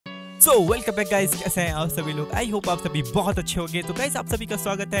So welcome back guys, कैसे हैं आप सभी लोग। आई होप आप सभी बहुत अच्छे होंगे। तो गाइस आप सभी का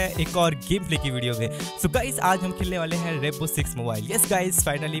स्वागत है एक और गेम प्ले की वीडियो में। सो गाइस आज हम खेलने वाले हैं rainbow 6 mobile. Yes guys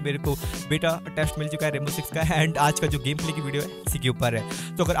finally मेरे को बेटा टेस्ट मिल चुका है रेम्बो 6 का एंड आज का जो गेम प्ले की वीडियो है इसी के ऊपर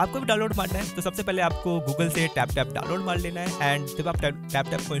है। तो अगर आपको भी डाउनलोड मारना है तो सबसे पहले आपको गूगल से टैप डाउनलोड मार लेना है एंड जब आप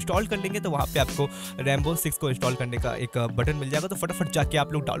टैप को इंस्टॉल कर लेंगे तो वहाँ पे आपको रेम्बो 6 को इंस्टॉल करने का एक बटन मिल जाएगा। तो फटाफट जाके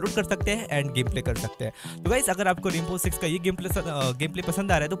आप लोग डाउनलोड कर सकते हैं एंड गेम प्ले कर सकते हैं। तो गाइस अगर आपको रेम्बो 6 का ये गेम प्ले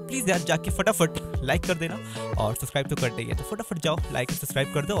पसंद आ रहा है तो प्लीज़ यार जाके फटाफट लाइक कर देना और सब्सक्राइब तो कर देंगे। तो फटाफट जाओ लाइक और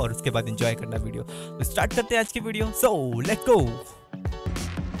सब्सक्राइब कर दो और उसके बाद एंजॉय करना वीडियो। तो स्टार्ट करते हैं आज की video. So let's go.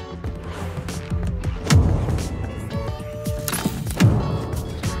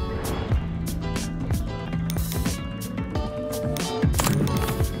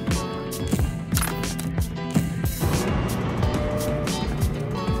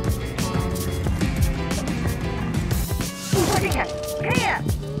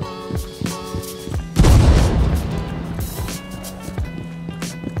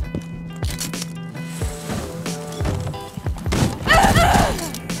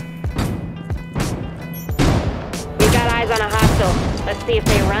 On a hostile. Let's see if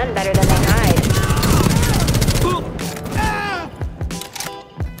they run better than they hide.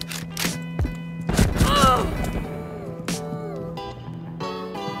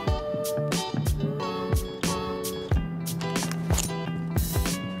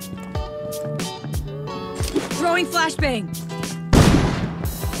 Throwing flashbang.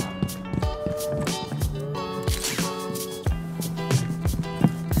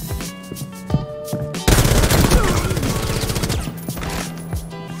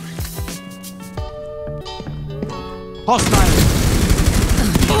 Hostile!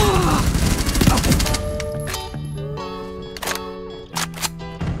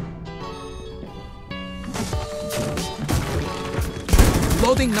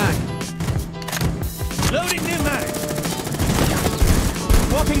 Loading mag. Loading new mag.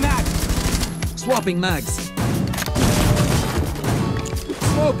 Swapping mag. Swapping mags.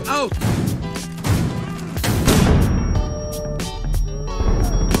 Smoke out.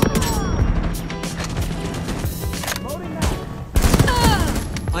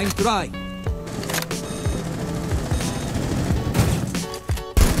 I'm dry.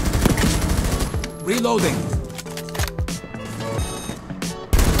 Reloading.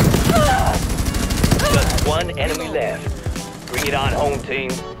 Just one enemy left. Bring it on home,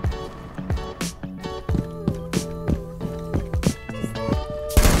 team.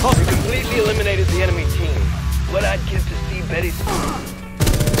 You completely eliminated the enemy team. What I'd give to see Betty's...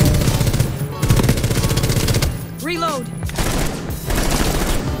 Reload.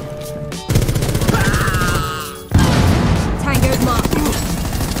 Tango's marked.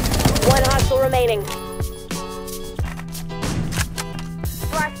 One hostile remaining.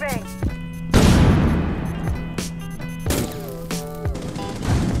 Flashbang.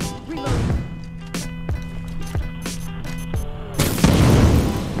 Reload.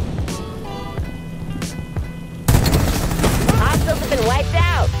 Hostiles have been wiped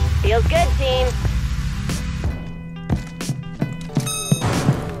out. Feels good, team.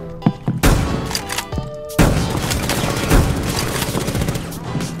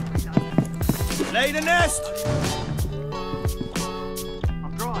 Lay the nest!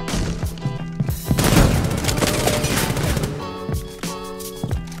 I'm dry.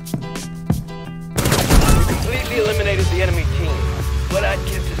 You completely eliminated the enemy team. What I'd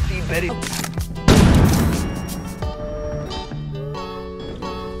give to see Betty...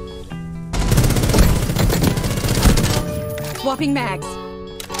 Swapping mags.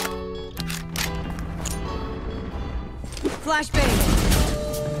 Flashbang.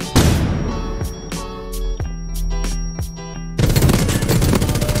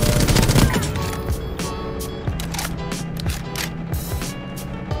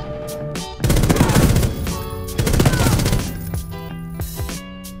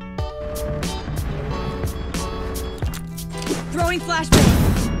 Throwing flashbang.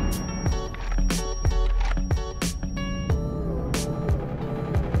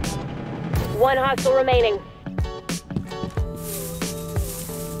 One hostile remaining.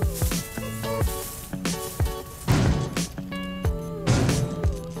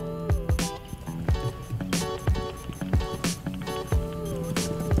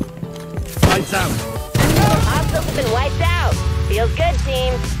 Lights out. Hostiles have been wiped out. Feels good,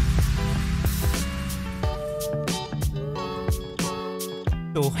 team.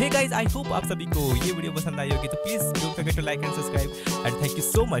 तो hey guys I hope आप सभी को ये video पसंद आई होगी। तो please don't forget to like and subscribe and thank you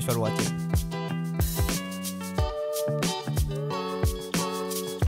so much for watching.